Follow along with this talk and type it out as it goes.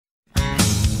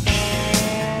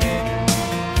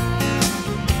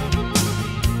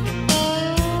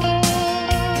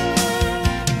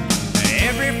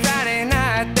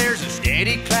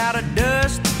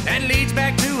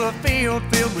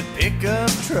pickup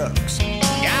trucks.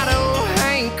 Got old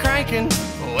Hank cranking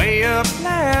way up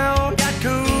loud. Got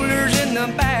coolers in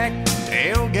the back,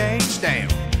 tailgates down.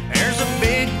 There's a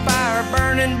big fire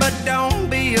burning, but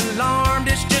don't be alarmed.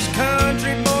 It's just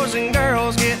country boys and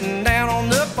girls getting down on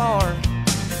the farm.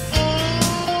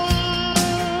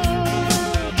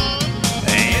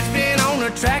 It's been on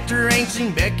the tractor, ain't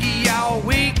seen Becky all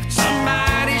week.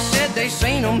 Somebody said they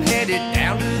seen them headed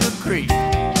down to the creek.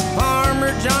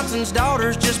 Farmer Johnson's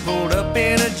daughters just pulled up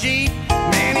in a Jeep.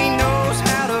 Man, he knows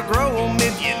how to grow them,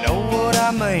 if you know what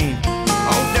I mean.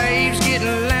 Old Dave's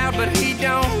getting loud, but he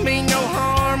don't mean no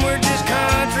harm. We're just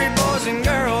country boys and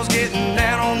girls getting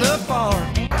down on the farm.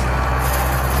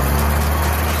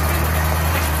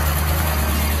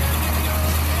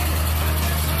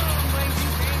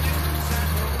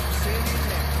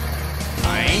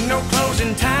 Ain't no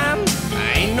closing time,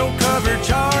 ain't no cover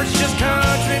charge. Just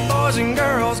country boys and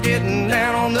girls getting